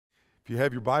you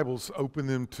have your Bibles, open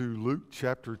them to Luke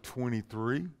chapter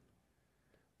 23.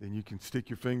 Then you can stick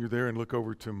your finger there and look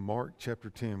over to Mark chapter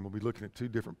 10. We'll be looking at two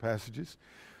different passages.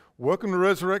 Welcome to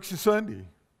Resurrection Sunday.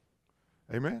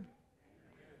 Amen.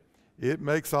 It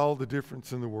makes all the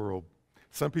difference in the world.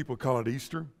 Some people call it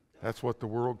Easter. That's what the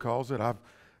world calls it. I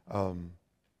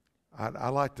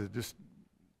like to just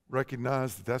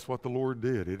recognize that that's what the Lord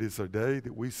did. It is a day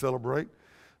that we celebrate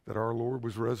that our Lord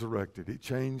was resurrected. It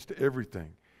changed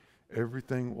everything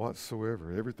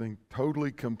whatsoever, everything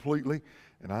totally, completely,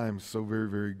 and I am so very,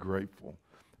 very grateful.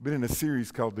 I've been in a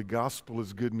series called The Gospel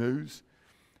is Good News.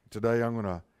 Today I'm going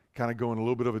to kind of go in a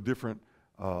little bit of a different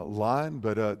line,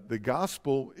 but the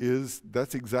gospel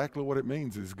that's exactly what it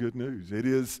means, is good news. It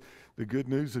is the good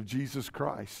news of Jesus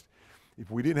Christ. If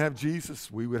we didn't have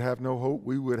Jesus, we would have no hope.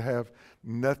 We would have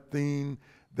nothing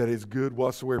that is good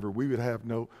whatsoever. We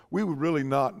would really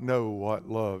not know what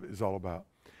love is all about.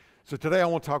 So today I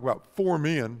want to talk about four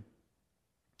men,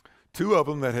 two of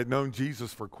them that had known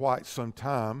Jesus for quite some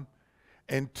time,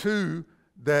 and two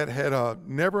that had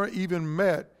never even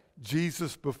met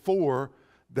Jesus before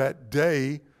that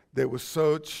day that was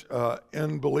such an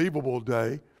unbelievable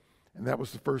day, and that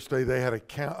was the first day they had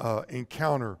an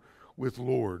encounter with the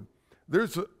Lord.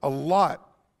 There's a lot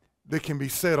that can be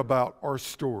said about our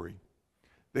story,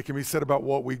 that can be said about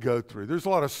what we go through. There's a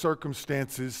lot of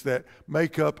circumstances that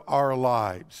make up our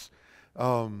lives.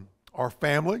 Our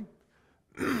family,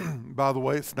 by the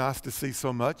way, it's nice to see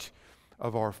so much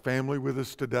of our family with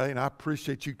us today, and I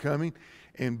appreciate you coming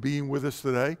and being with us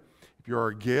today. If you're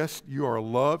our guest, you are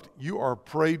loved, you are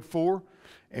prayed for,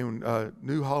 and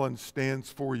New Holland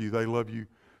stands for you. They love you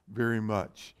very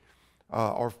much.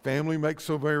 Our family makes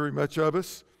so very much of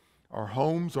us, our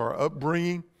homes, our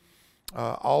upbringing,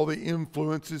 all the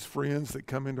influences, friends that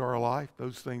come into our life,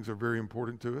 those things are very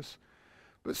important to us.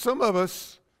 But some of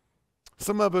us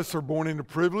are born into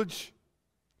privilege,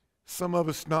 some of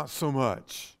us not so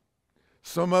much.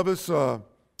 Some of us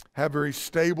have very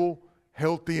stable,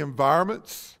 healthy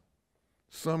environments.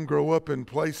 Some grow up in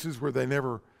places where they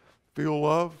never feel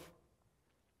love.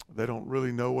 They don't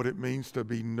really know what it means to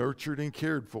be nurtured and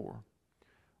cared for.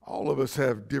 All of us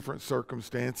have different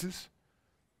circumstances.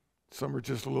 Some are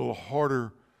just a little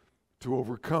harder to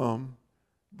overcome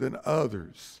than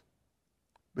others.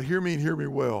 But hear me and hear me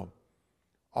well.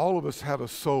 All of us have a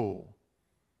soul,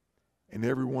 and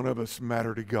every one of us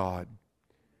matter to God.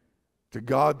 To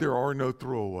God, there are no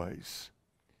throwaways.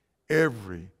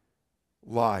 Every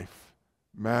life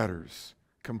matters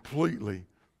completely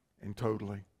and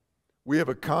totally. We have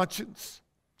a conscience.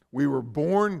 We were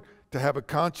born to have a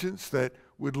conscience that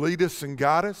would lead us and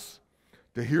guide us,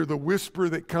 to hear the whisper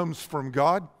that comes from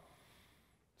God.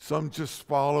 Some just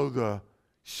follow the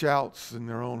shouts in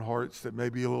their own hearts that may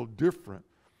be a little different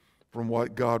from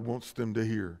what God wants them to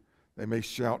hear. They may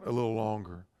shout a little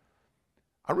longer.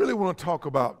 I really want to talk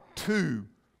about two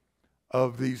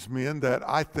of these men that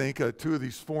I think, two of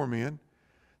these four men,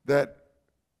 that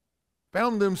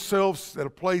found themselves at a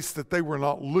place that they were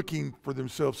not looking for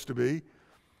themselves to be,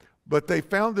 but they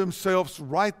found themselves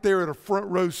right there at a front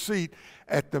row seat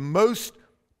at the most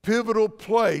pivotal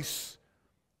place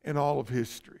in all of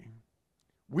history.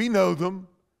 We know them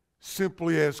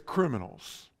simply as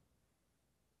criminals.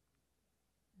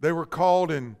 They were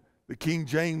called, and the King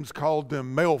James called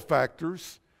them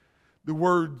malefactors. The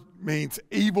word means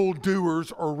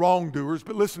evildoers or wrongdoers,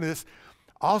 but listen to this,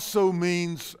 also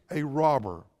means a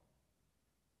robber.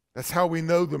 That's how we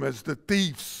know them, as the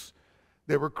thieves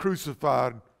that were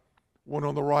crucified, one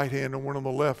on the right hand and one on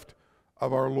the left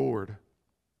of our Lord.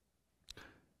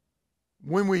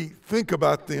 When we think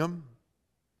about them,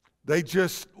 they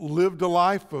just lived a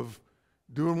life of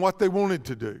doing what they wanted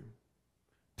to do,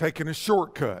 taking a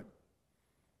shortcut,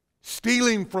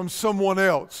 stealing from someone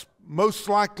else, most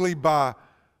likely by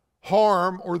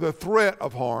harm or the threat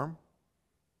of harm,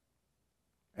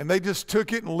 and they just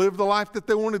took it and lived the life that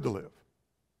they wanted to live.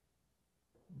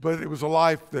 But it was a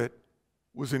life that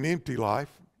was an empty life.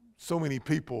 So many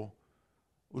people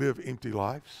live empty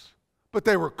lives. But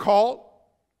they were caught,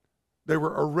 they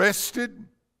were arrested,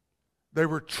 they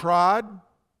were tried,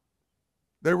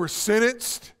 they were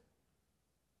sentenced,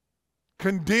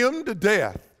 condemned to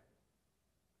death.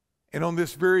 And on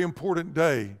this very important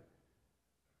day,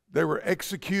 they were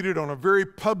executed on a very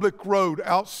public road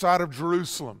outside of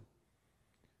Jerusalem.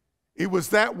 It was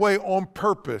that way on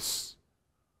purpose.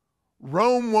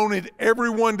 Rome wanted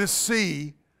everyone to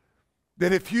see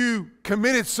that if you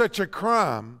committed such a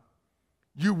crime,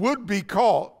 you would be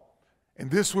caught,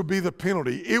 and this would be the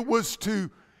penalty. It was to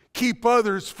keep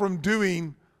others from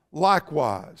doing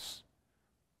likewise.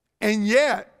 And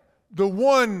yet, the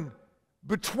one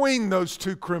between those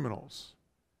two criminals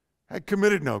had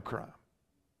committed no crime.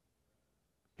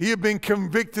 He had been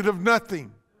convicted of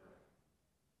nothing.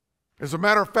 As a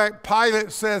matter of fact,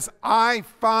 Pilate says, I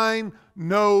find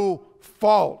no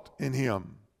fault in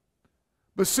him.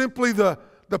 But simply the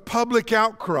public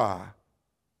outcry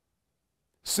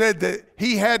said that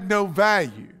he had no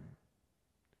value.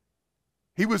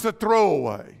 He was a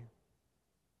throwaway.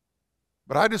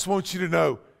 But I just want you to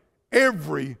know,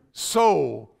 every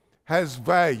soul has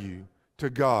value to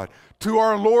God. To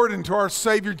our Lord and to our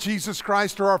Savior Jesus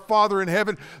Christ, to our Father in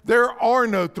heaven, there are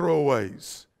no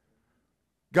throwaways.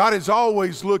 God is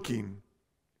always looking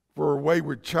for a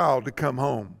wayward child to come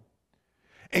home.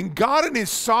 And God in His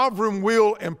sovereign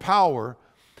will and power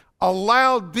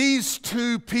allowed these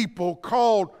two people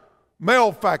called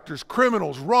malefactors,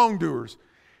 criminals, wrongdoers.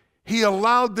 He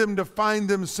allowed them to find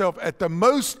themselves at the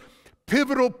most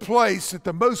pivotal place, at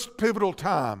the most pivotal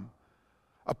time,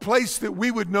 a place that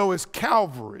we would know as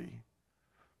Calvary,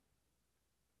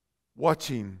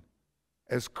 watching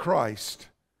as Christ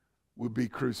would be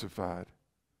crucified.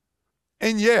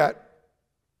 And yet,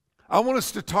 I want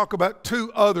us to talk about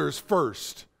two others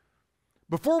first.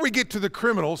 Before we get to the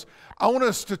criminals, I want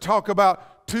us to talk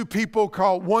about two people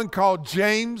one called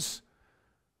James,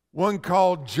 one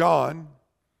called John.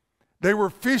 They were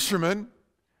fishermen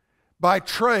by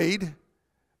trade.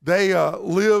 They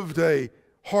lived a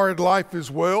hard life as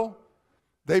well.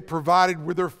 They provided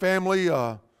with their family,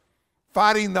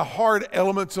 fighting the hard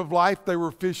elements of life. They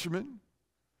were fishermen.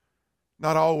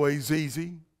 Not always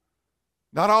easy.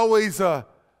 Not always a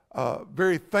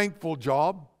very thankful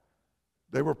job.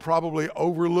 They were probably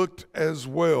overlooked as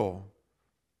well.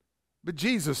 But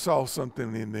Jesus saw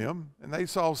something in them, and they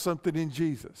saw something in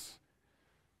Jesus.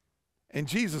 And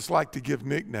Jesus liked to give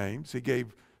nicknames. He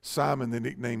gave Simon the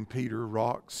nickname Peter,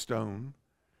 rock, stone.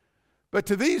 But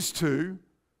to these two,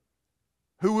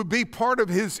 who would be part of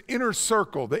his inner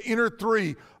circle, the inner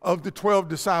three of the 12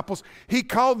 disciples, he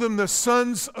called them the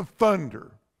sons of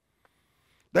thunder.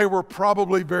 They were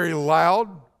probably very loud,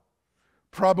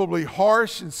 probably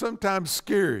harsh, and sometimes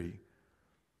scary.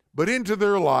 But into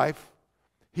their life,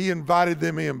 he invited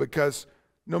them in because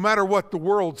no matter what the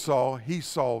world saw, he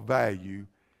saw value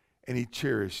and he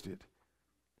cherished it.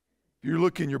 If you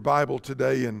look in your Bible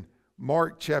today in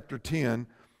Mark chapter 10,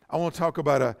 I want to talk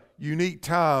about a unique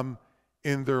time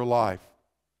in their life.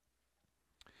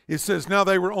 It says, now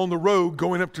they were on the road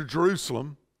going up to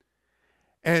Jerusalem,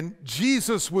 and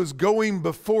Jesus was going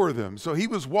before them. So he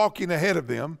was walking ahead of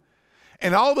them.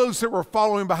 And all those that were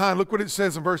following behind, look what it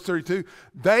says in verse 32,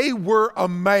 they were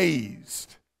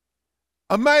amazed.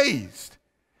 Amazed.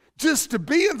 Just to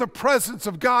be in the presence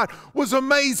of God was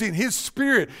amazing. His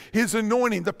Spirit, His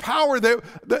anointing, the power,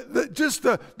 just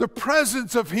the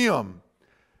presence of Him.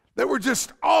 They were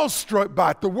just awestruck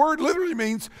by it. The word literally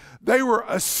means they were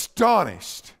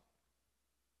astonished.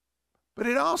 But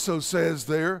it also says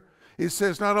there, it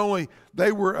says not only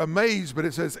they were amazed, but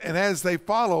it says, and as they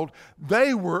followed,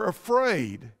 they were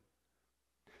afraid.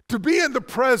 To be in the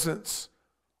presence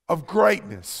of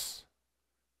greatness,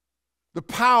 the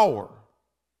power.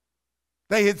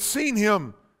 They had seen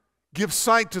Him give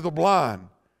sight to the blind.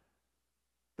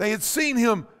 They had seen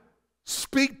Him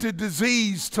speak to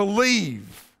disease to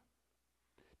leave.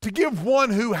 To give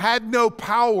one who had no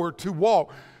power to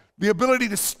walk, the ability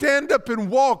to stand up and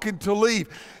walk and to leave.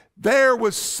 There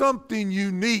was something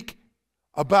unique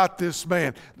about this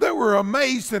man. They were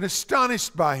amazed and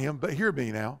astonished by him, but hear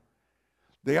me now.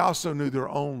 They also knew their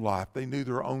own life. They knew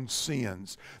their own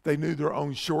sins. They knew their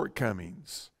own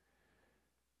shortcomings.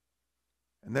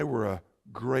 And they were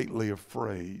greatly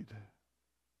afraid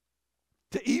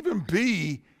to even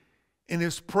be in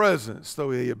His presence,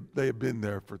 though they had been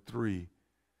there for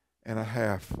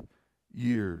 3.5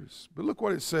 years. But look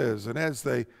what it says. And as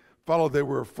they followed, they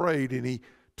were afraid, and He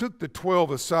took the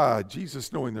 12 aside,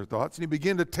 Jesus knowing their thoughts, and He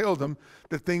began to tell them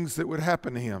the things that would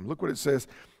happen to Him. Look what it says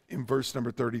in verse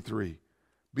number 33.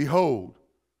 Behold,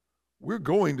 we're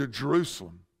going to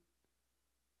Jerusalem,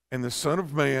 and the Son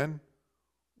of Man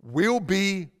will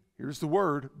be, here's the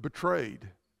word, betrayed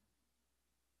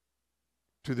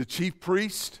to the chief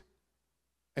priest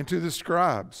and to the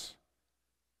scribes.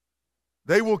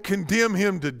 They will condemn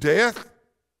Him to death,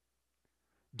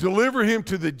 deliver Him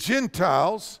to the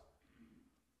Gentiles.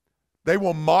 They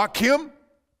will mock Him,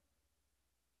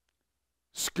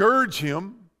 scourge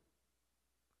Him,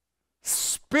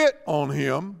 spit on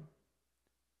Him,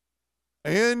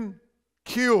 and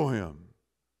kill Him,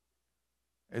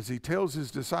 as He tells His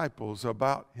disciples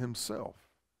about Himself.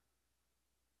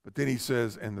 But then He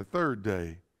says, and the third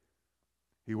day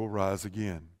He will rise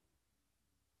again.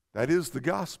 That is the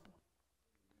gospel.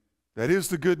 That is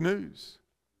the good news.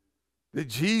 That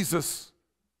Jesus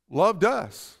loved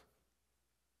us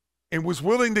and was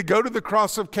willing to go to the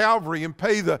cross of Calvary and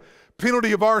pay the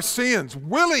penalty of our sins,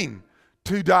 willing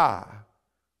to die.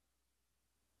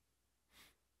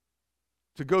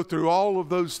 To go through all of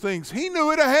those things. He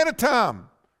knew it ahead of time.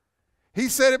 He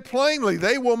said it plainly.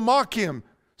 They will mock him,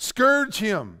 scourge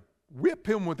him, whip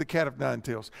him with the cat of nine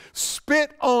tails,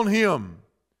 spit on him,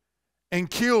 and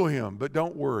kill him. But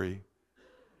don't worry,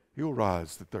 he'll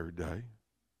rise the third day.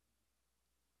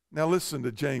 Now listen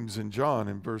to James and John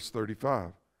in verse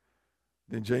 35.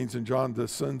 Then James and John, the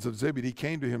sons of Zebedee,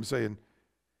 came to him saying,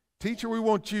 Teacher, we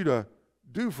want you to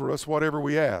do for us whatever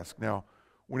we ask. Now,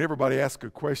 when everybody asks a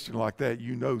question like that,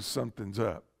 you know something's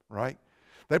up, right?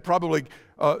 They probably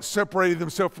separated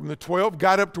themselves from the 12,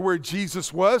 got up to where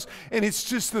Jesus was, and it's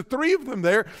just the three of them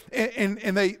there, and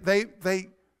they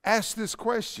asked this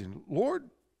question, Lord,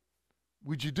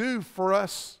 would you do for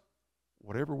us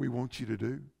whatever we want you to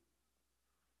do?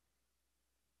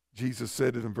 Jesus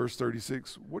said it in verse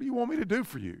 36, what do you want me to do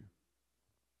for you?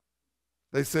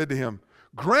 They said to him,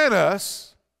 grant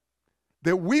us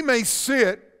that we may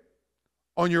sit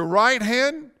on your right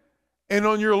hand and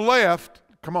on your left,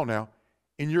 come on now,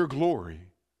 in your glory.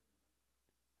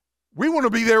 We want to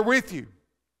be there with you.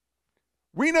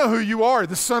 We know who you are,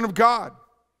 the Son of God.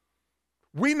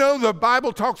 We know the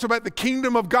Bible talks about the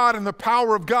kingdom of God and the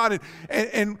power of God.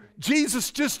 And Jesus,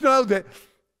 just know that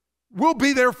we'll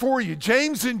be there for you.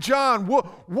 James and John,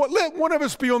 let one of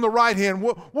us be on the right hand,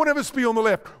 one of us be on the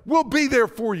left. We'll be there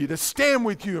for you to stand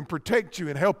with you and protect you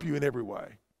and help you in every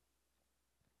way.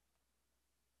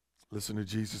 Listen to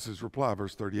Jesus' reply,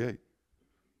 verse 38.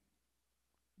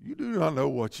 You do not know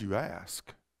what you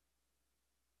ask.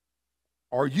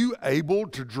 Are you able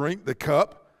to drink the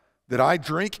cup that I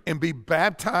drink and be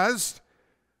baptized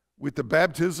with the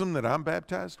baptism that I'm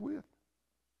baptized with?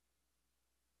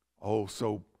 Oh,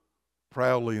 so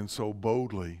proudly and so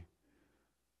boldly.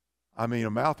 I mean, a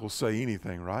mouth will say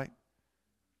anything, right?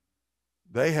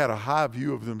 They had a high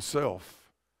view of themselves.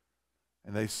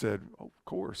 And they said, oh, of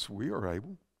course, we are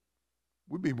able.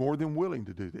 We'd be more than willing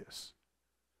to do this.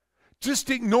 Just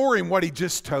ignoring what he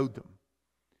just told them.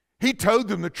 He told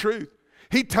them the truth.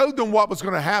 He told them what was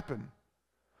going to happen.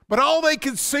 But all they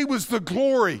could see was the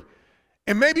glory.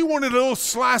 And maybe wanted a little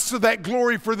slice of that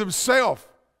glory for themselves.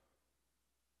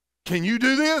 Can you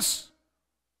do this?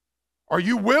 Are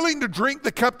you willing to drink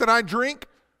the cup that I drink?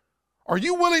 Are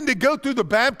you willing to go through the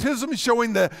baptism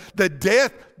showing the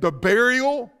death, the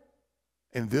burial,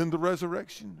 and then the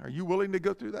resurrection? Are you willing to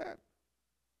go through that?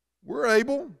 We're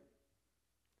able.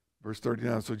 Verse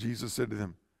 39, so Jesus said to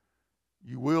them,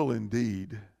 you will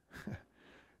indeed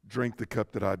drink the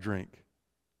cup that I drink.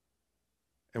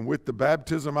 And with the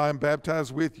baptism I am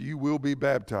baptized with, you will be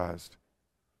baptized.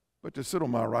 But to sit on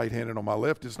my right hand and on my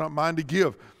left is not mine to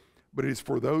give, but it is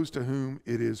for those to whom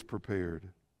it is prepared.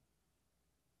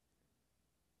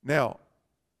 Now,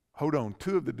 hold on.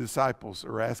 2 of the disciples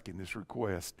are asking this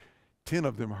request. 10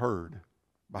 of them heard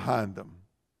behind them.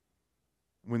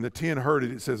 When the 10 heard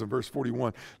it, it says in verse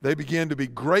 41, they began to be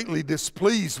greatly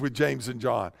displeased with James and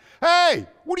John. Hey,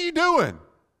 what are you doing?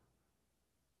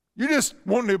 You're just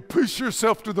wanting to push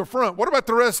yourself to the front. What about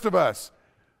the rest of us?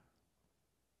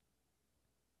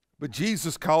 But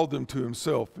Jesus called them to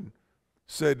himself and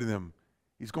said to them,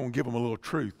 he's going to give them a little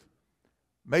truth.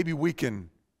 Maybe we can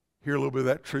hear a little bit of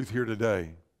that truth here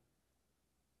today.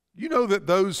 You know that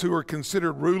those who are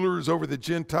considered rulers over the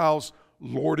Gentiles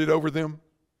lord it over them?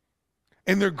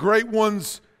 And their great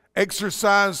ones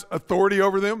exercise authority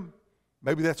over them?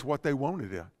 Maybe that's what they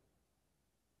wanted.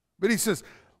 But he says,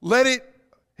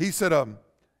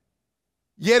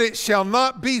 yet it shall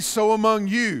not be so among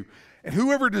you. And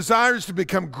whoever desires to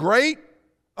become great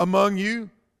among you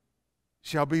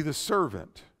shall be the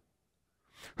servant.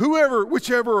 Whomever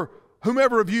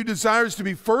of you desires to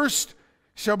be first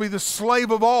shall be the slave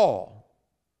of all.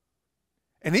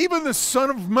 And even the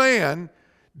Son of Man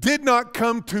did not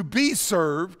come to be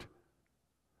served,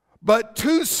 but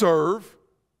to serve.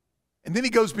 And then he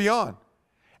goes beyond.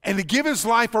 And to give his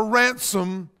life a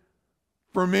ransom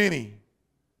for many.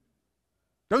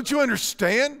 Don't you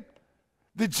understand?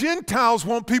 The Gentiles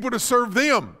want people to serve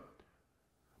them.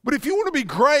 But if you want to be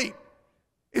great,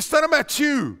 it's not about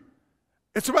you.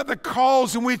 It's about the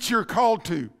cause in which you're called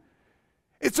to.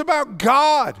 It's about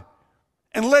God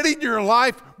and letting your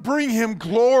life bring him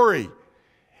glory.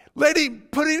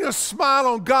 Putting a smile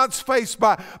on God's face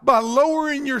by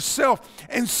lowering yourself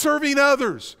and serving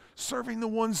others. Serving the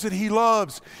ones that he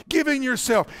loves. Giving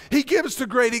yourself. He gives the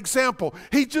great example.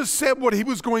 He just said what he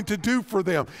was going to do for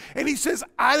them. And he says,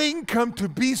 I didn't come to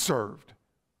be served.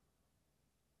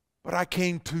 but I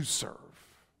came to serve.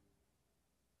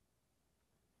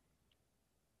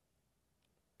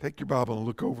 Take your Bible and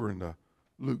look over into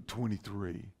Luke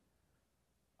 23.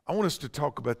 I want us to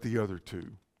talk about the other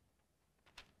two.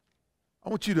 I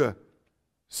want you to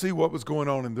see what was going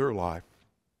on in their life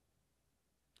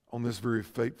on this very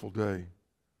fateful day.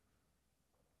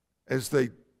 As they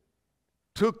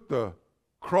took the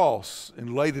cross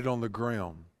and laid it on the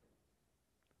ground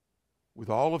with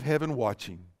all of heaven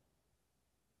watching,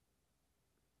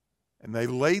 and they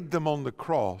laid them on the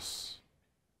cross,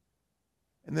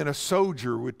 and then a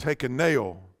soldier would take a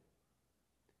nail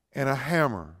and a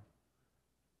hammer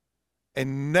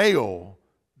and nail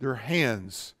their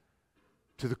hands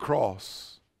to the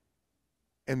cross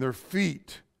and their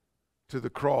feet to the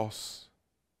cross.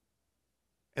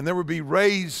 And they would be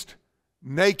raised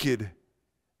naked,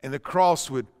 and the cross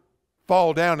would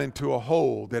fall down into a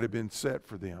hole that had been set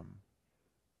for them,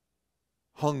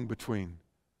 hung between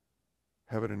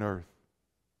heaven and earth,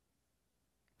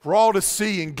 for all to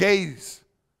see and gaze,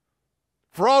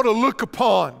 for all to look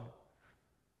upon.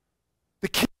 The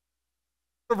King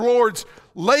of Lords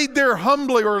laid there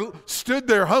humbly, or stood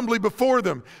there humbly before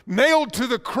them, nailed to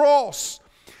the cross,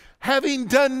 having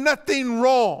done nothing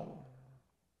wrong.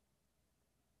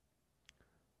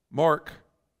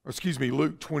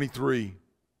 Luke 23,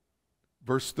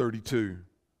 verse 32.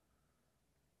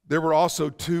 There were also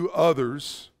two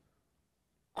others,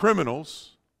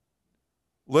 criminals,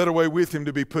 led away with him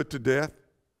to be put to death.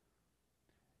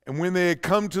 And when they had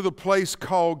come to the place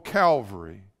called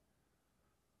Calvary,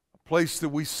 a place that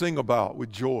we sing about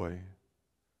with joy,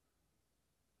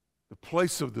 the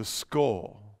place of the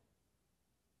skull,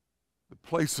 the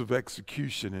place of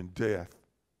execution and death,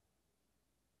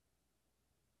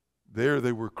 there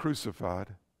they were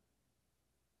crucified.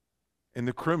 And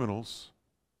the criminals,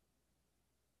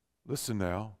 listen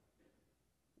now,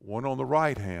 one on the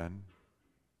right hand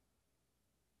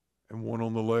and one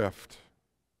on the left.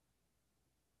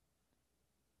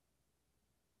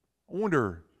 I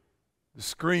wonder the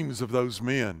screams of those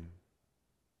men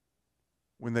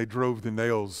when they drove the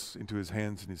nails into his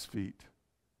hands and his feet.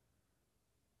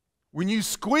 When you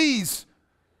squeeze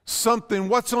something,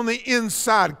 what's on the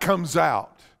inside comes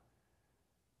out.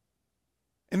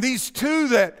 And these two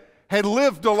that had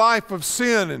lived a life of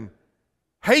sin and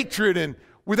hatred and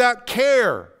without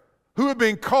care, who had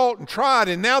been caught and tried,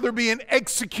 and now they're being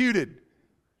executed.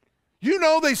 You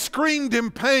know they screamed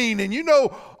in pain, and you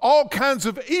know all kinds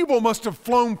of evil must have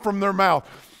flown from their mouth.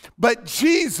 But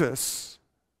Jesus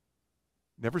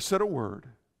never said a word.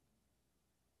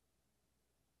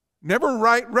 Never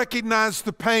recognized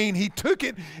the pain. He took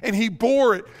it and he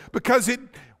bore it, because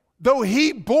though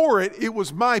he bore it, it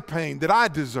was my pain that I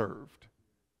deserved.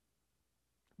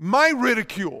 My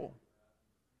ridicule.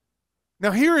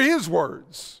 Now hear his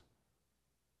words.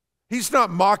 He's not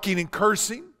mocking and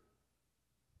cursing.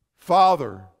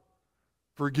 Father,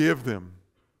 forgive them.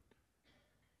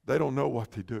 They don't know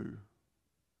what they do.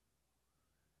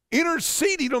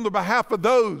 Interceding on the behalf of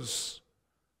those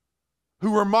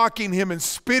who were mocking him and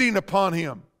spitting upon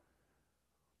him,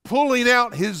 pulling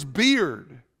out his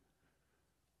beard.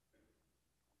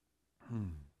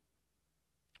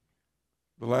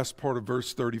 The last part of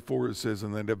verse 34, it says,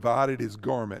 and they divided his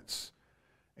garments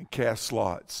and cast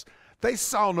lots. They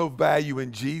saw no value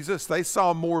in Jesus. They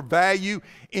saw more value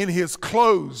in his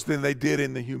clothes than they did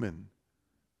in the human,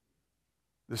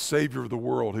 the Savior of the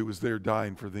world who was there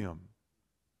dying for them.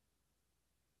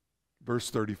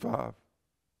 Verse 35.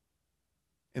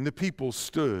 And the people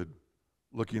stood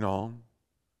looking on.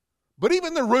 But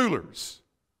even the rulers,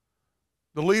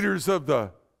 the leaders of the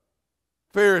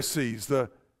Pharisees, the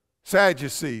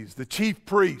Sadducees, the chief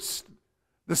priests,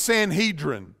 the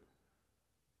Sanhedrin,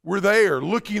 were there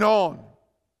looking on.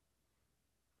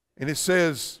 And it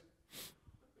says,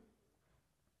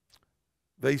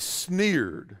 they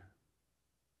sneered,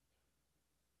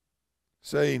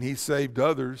 saying, he saved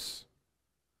others.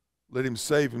 Let him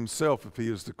save himself if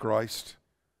he is the Christ,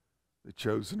 the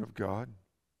chosen of God.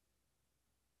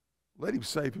 Let him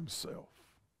save himself.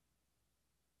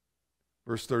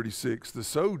 Verse 36, the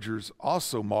soldiers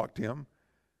also mocked him,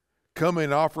 coming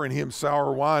and offering him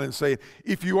sour wine and saying,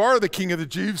 if you are the King of the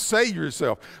Jews, save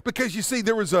yourself. Because you see,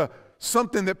 there was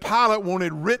something that Pilate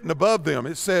wanted written above them.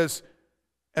 It says,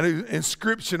 and an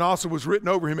inscription also was written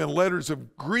over him in letters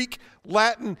of Greek,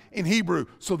 Latin, and Hebrew,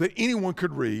 so that anyone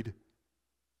could read,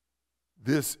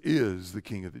 this is the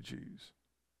King of the Jews.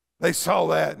 They saw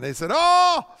that and they said,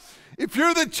 oh, if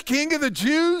you're the King of the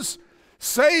Jews,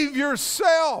 save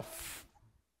yourself.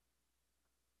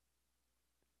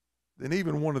 Then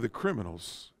even one of the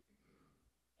criminals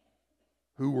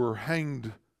who were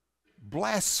hanged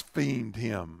blasphemed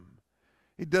him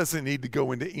He doesn't need to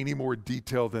go into any more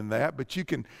detail than that, but you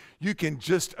can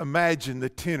just imagine the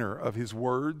tenor of his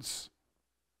words.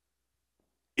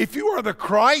 If you are the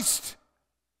Christ,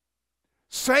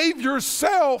 save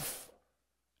yourself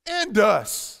and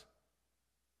us.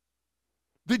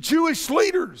 The Jewish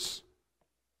leaders,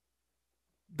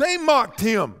 they mocked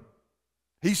him.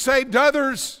 He saved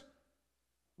others.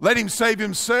 Let him save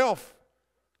himself.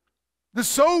 The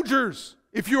soldiers,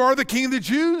 if you are the king of the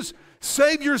Jews,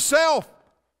 save yourself.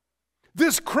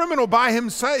 This criminal by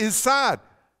his side,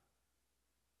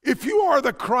 if you are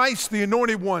the Christ, the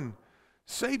anointed one,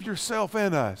 save yourself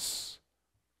and us.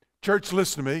 Church,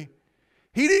 listen to me.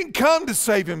 He didn't come to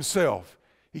save himself.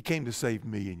 He came to save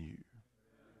me and you.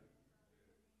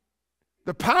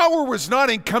 The power was not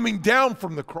in coming down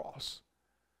from the cross.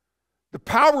 The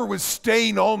power was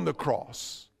staying on the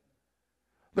cross.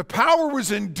 The power was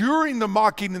enduring the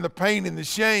mocking and the pain and the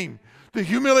shame, the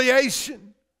humiliation.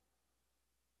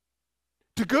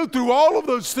 To go through all of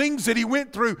those things that he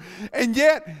went through, and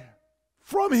yet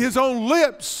from his own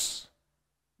lips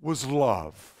was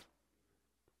love.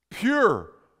 Pure,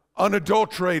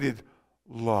 unadulterated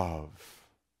love.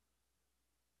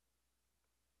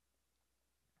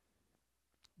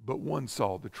 But one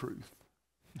saw the truth.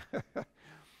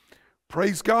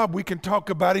 Praise God, we can talk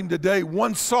about him today.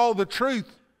 One saw the truth.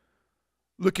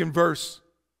 Look in verse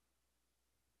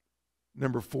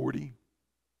number 40.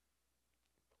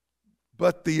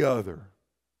 But the other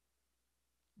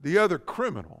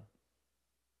criminal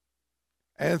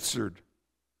answered.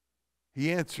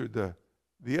 He answered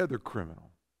the other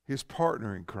criminal, his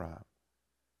partner in crime.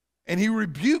 And he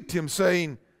rebuked him,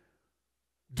 saying,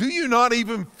 do you not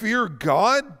even fear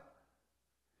God,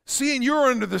 seeing you're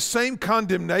under the same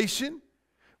condemnation?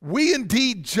 We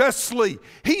indeed justly.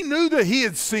 He knew that he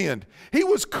had sinned. He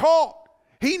was caught.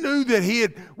 He knew that he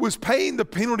was paying the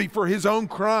penalty for his own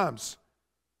crimes.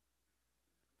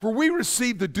 For we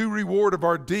received the due reward of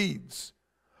our deeds.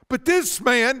 But this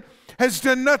man has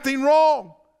done nothing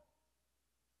wrong.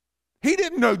 He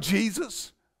didn't know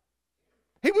Jesus.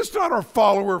 He was not a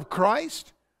follower of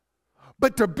Christ.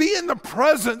 But to be in the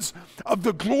presence of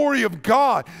the glory of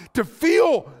God, to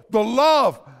feel the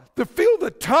love, to feel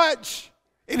the touch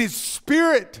in his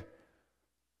spirit,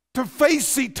 to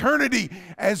face eternity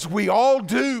as we all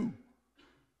do,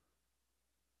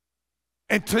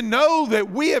 and to know that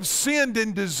we have sinned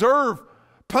and deserve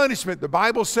punishment. The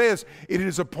Bible says it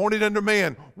is appointed unto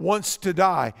man once to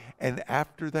die, and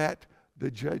after that, the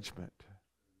judgment.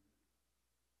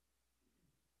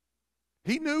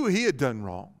 He knew he had done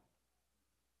wrong.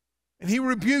 And he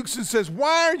rebukes and says,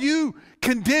 why are you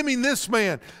condemning this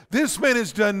man? This man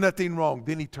has done nothing wrong.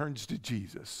 Then he turns to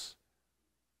Jesus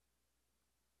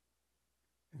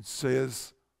and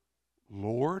says,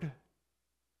 Lord,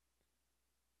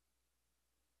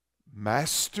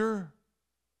 Master.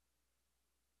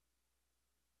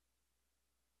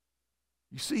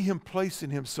 You see him placing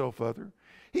himself other.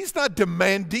 He's not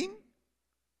demanding.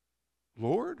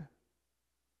 Lord,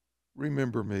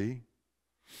 remember me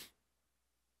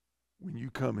when you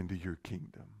come into your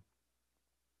kingdom.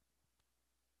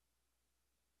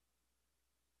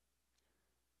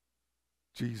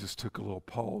 Jesus took a little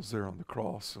pause there on the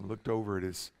cross and looked over at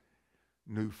his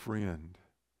new friend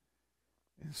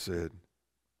and said,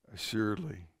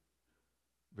 assuredly,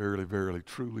 verily, verily,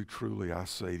 truly, truly, I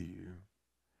say to you,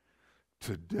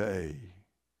 today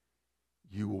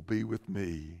you will be with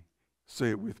me, say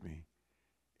it with me,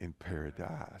 in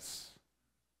paradise.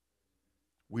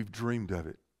 We've dreamed of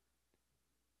it.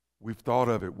 We've thought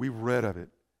of it. We've read of it.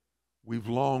 We've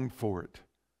longed for it.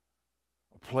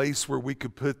 A place where we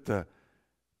could put the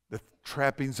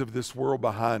trappings of this world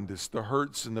behind us, the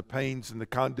hurts and the pains and the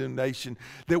condemnation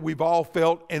that we've all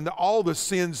felt, and all the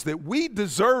sins that we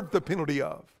deserve the penalty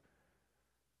of.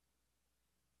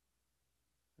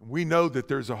 We know that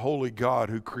there's a holy God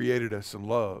who created us and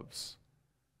loves.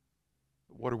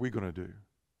 What are we going to do?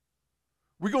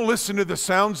 We're going to listen to the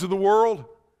sounds of the world?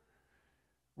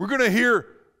 We're going to hear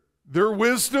their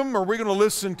wisdom, or we're going to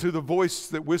listen to the voice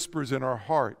that whispers in our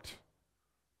heart,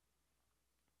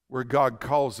 where God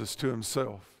calls us to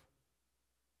himself,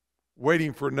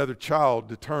 waiting for another child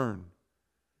to turn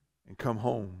and come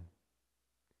home.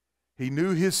 He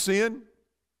knew his sin.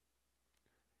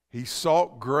 He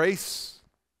sought grace,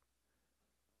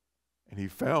 and he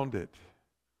found it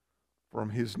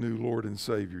from his new Lord and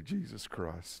Savior, Jesus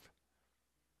Christ.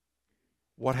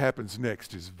 What happens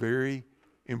next is very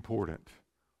important.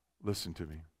 Listen to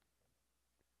me.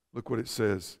 Look what it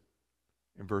says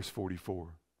in verse 44.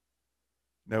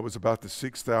 Now it was about the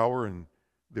 6th hour, and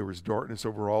there was darkness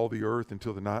over all the earth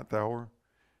until the 9th hour.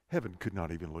 Heaven could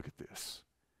not even look at this.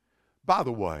 By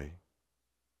the way,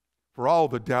 For all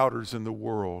the doubters in the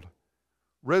world,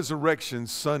 Resurrection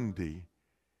Sunday,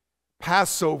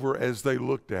 Passover as they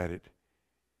looked at it,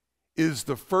 is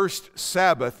the first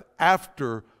Sabbath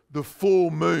after the full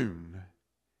moon,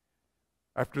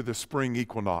 after the spring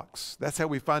equinox. That's how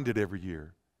we find it every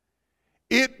year.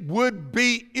 It would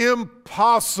be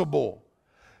impossible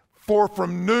for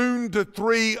from noon to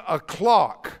 3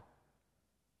 o'clock.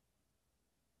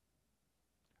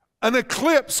 An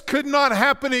eclipse could not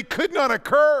happen. It could not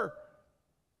occur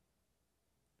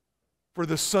for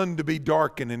the sun to be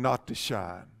darkened and not to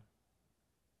shine.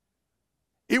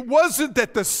 It wasn't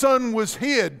that the sun was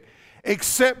hid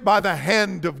except by the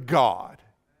hand of God.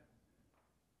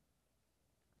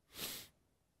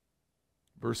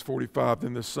 Verse 45,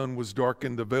 then the sun was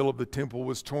darkened, the veil of the temple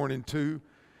was torn in two.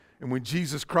 And when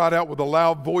Jesus cried out with a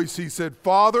loud voice, he said,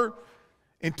 Father,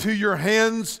 into your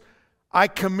hands I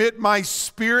commit my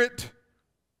spirit.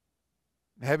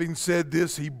 Having said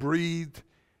this, he breathed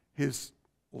his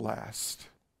last.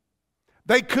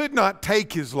 They could not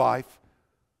take his life,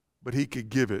 but he could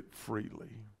give it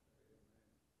freely.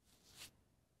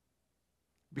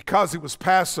 Because it was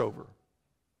Passover,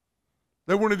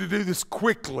 they wanted to do this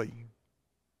quickly.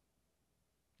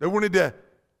 They wanted to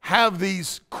have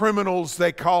these criminals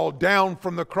they called down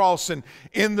from the cross and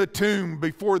in the tomb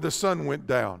before the sun went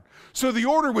down. So the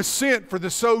order was sent for the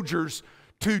soldiers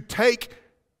to take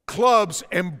clubs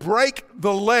and break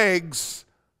the legs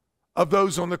of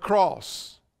those on the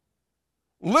cross.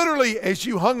 Literally, as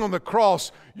you hung on the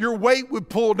cross, your weight would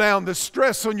pull down, the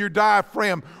stress on your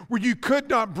diaphragm where you could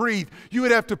not breathe. You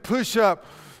would have to push up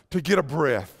to get a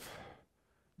breath.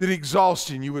 Then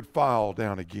exhaustion, you would fall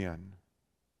down again.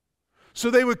 So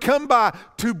they would come by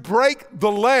to break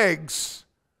the legs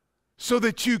so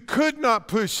that you could not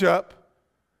push up,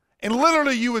 and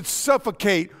literally you would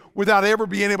suffocate without ever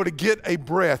being able to get a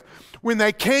breath. When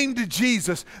they came to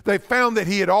Jesus, they found that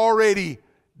he had already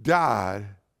died.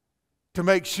 To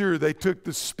make sure, they took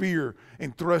the spear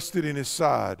and thrust it in his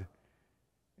side.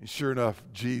 And sure enough,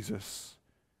 Jesus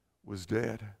was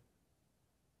dead.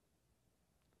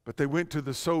 But they went to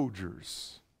the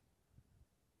soldiers,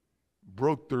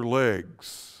 broke their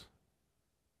legs,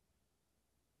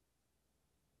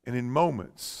 and in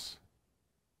moments,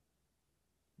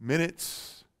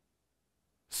 minutes,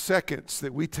 seconds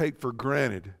that we take for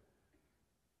granted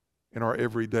in our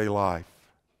everyday life,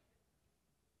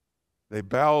 they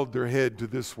bowed their head to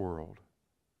this world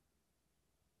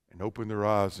and opened their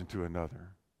eyes into another.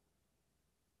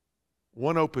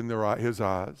 One opened his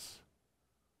eyes,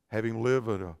 having lived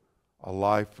a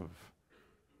life of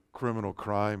criminal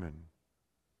crime and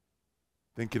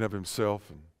thinking of himself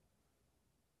and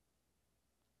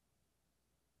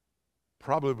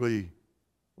probably,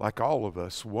 like all of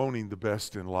us, wanting the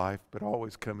best in life, but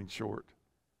always coming short.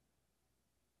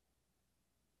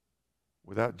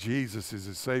 Without Jesus as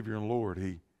his Savior and Lord,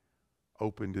 he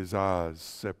opened his eyes,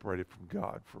 separated from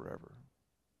God forever.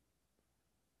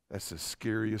 That's the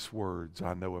scariest words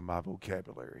I know in my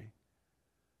vocabulary.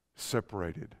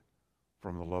 Separated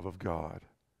from the love of God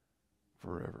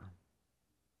forever.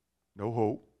 No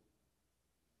hope.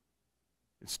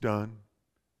 It's done.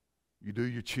 You do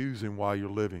your choosing while you're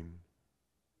living.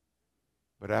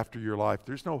 But after your life,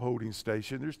 there's no holding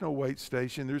station. There's no wait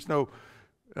station. There's no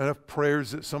enough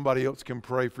prayers that somebody else can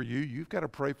pray for you. You've got to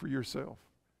pray for yourself.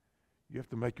 You have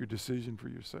to make your decision for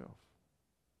yourself.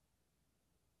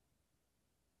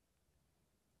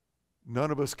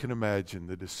 None of us can imagine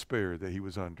the despair that he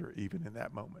was under even in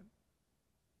that moment.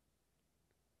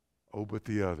 Oh, but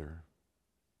the other,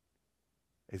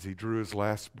 as he drew his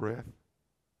last breath,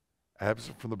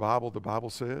 absent from the Bible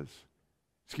says,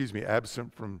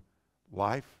 absent from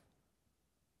life,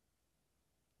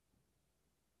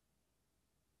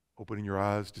 opening your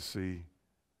eyes to see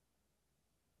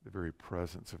the very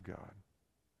presence of God.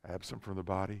 Absent from the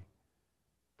body,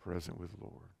 present with the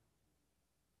Lord.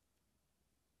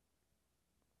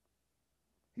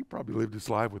 He probably lived his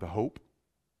life with a hope.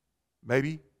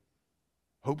 Maybe.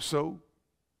 Hope so.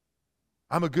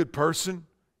 I'm a good person,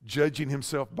 judging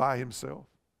himself by himself.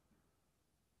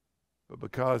 But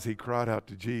because he cried out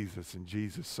to Jesus and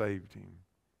Jesus saved him,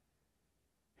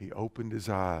 he opened his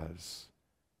eyes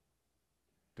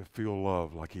to feel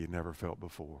love like he had never felt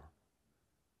before.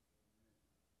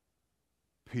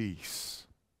 Peace.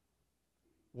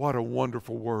 What a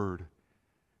wonderful word.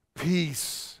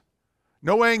 Peace.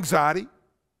 No anxiety.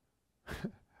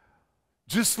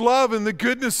 Just love and the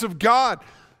goodness of God.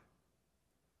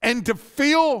 And to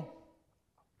feel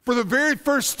for the very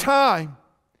first time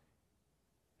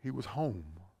he was home.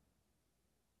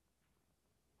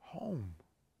 Home.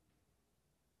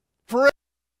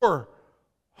 Forever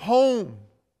home.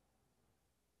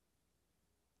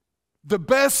 the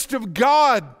best of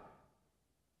God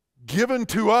given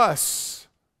to us.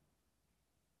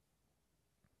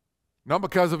 Not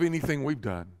because of anything we've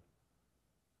done,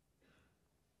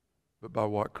 but by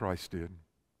what Christ did.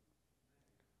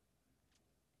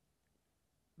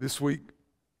 This week,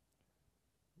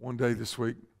 one day this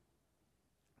week,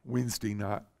 Wednesday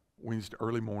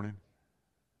early morning,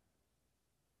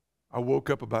 I woke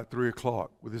up about 3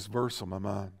 o'clock with this verse on my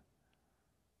mind.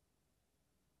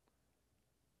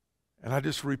 And I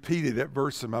just repeated that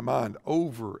verse in my mind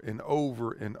over and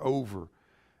over and over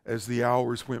as the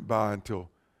hours went by until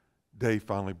day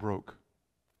finally broke.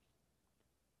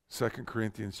 2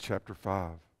 Corinthians chapter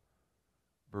 5,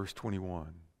 verse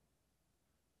 21.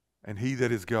 And he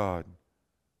that is God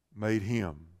made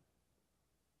him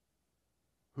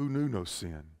who knew no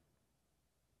sin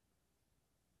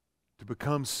to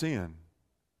become sin,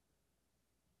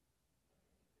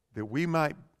 that we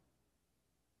might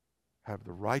have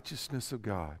the righteousness of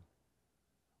God.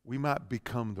 We might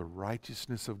become the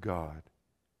righteousness of God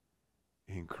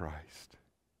in Christ.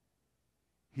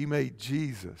 He made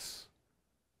Jesus,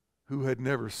 who had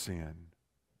never sinned,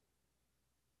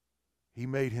 He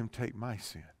made him take my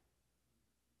sin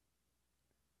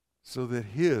so that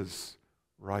his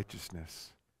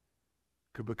righteousness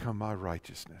could become my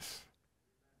righteousness.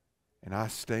 And I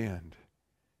stand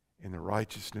in the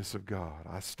righteousness of God.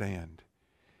 I stand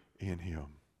in him.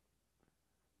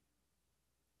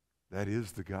 That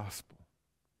is the gospel.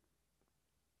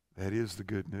 That is the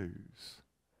good news.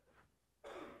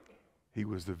 He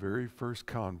was the very first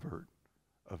convert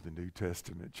of the New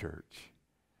Testament church.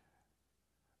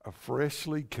 A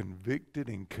freshly convicted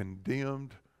and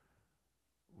condemned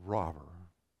robber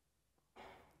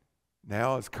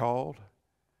now is called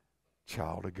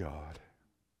child of God.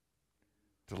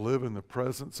 To live in the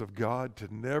presence of God,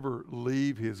 to never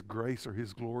leave his grace or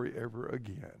his glory ever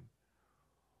again.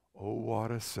 Oh,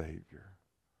 what a Savior.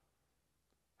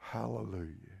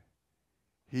 Hallelujah.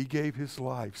 He gave his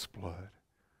life's blood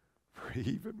for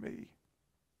even me.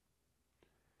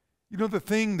 You know, the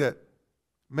thing that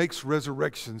makes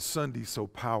Resurrection Sunday so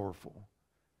powerful,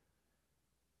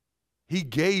 he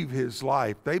gave his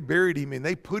life. They buried him and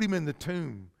they put him in the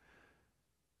tomb.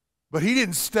 But he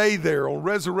didn't stay there on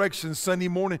Resurrection Sunday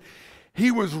morning. He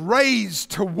was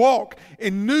raised to walk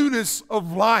in newness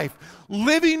of life,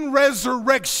 living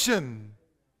resurrection.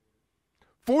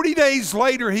 40 days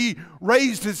later, he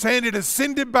raised his hand and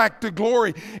ascended back to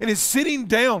glory and is sitting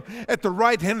down at the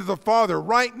right hand of the Father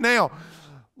right now,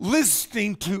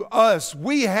 listening to us.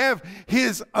 We have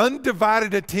his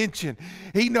undivided attention.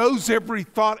 He knows every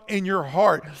thought in your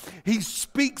heart. He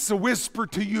speaks a whisper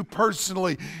to you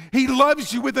personally. He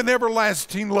loves you with an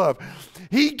everlasting love.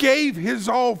 He gave his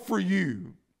all for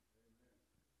you.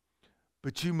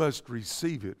 But you must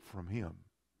receive it from him.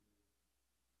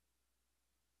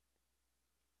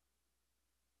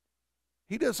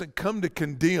 He doesn't come to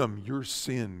condemn. Your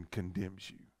sin condemns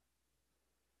you.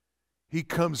 He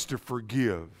comes to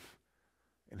forgive,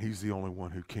 and he's the only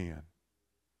one who can.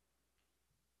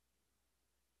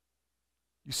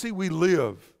 You see, we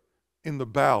live in the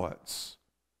balance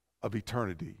of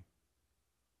eternity,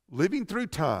 living through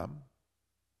time,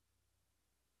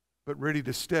 but ready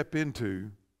to step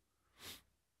into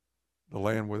the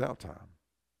land without time.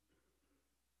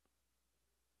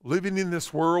 Living in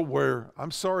this world where, I'm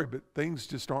sorry, but things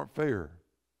just aren't fair.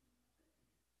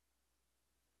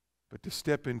 But to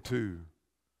step into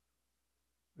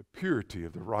the purity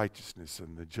of the righteousness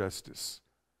and the justice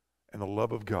and the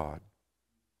love of God.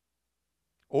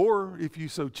 Or, if you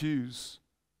so choose,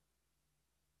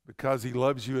 because he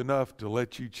loves you enough to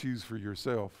let you choose for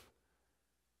yourself,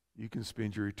 you can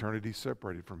spend your eternity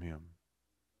separated from him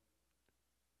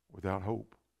without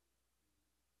hope,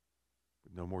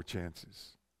 with no more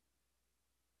chances.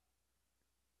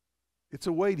 It's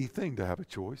a weighty thing to have a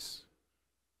choice.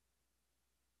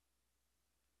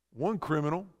 One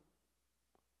criminal,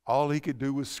 all he could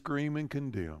do was scream and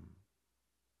condemn.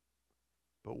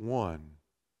 But one,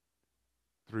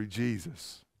 through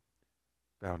Jesus,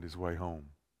 found his way home.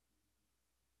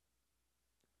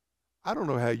 I don't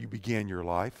know how you began your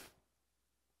life.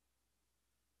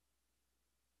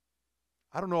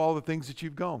 I don't know all the things that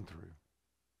you've gone through.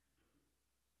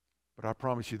 But I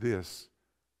promise you this,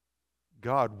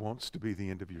 God wants to be the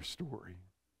end of your story.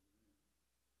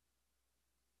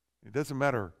 It doesn't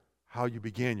matter how you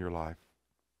began your life.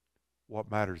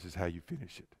 What matters is how you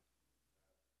finish it.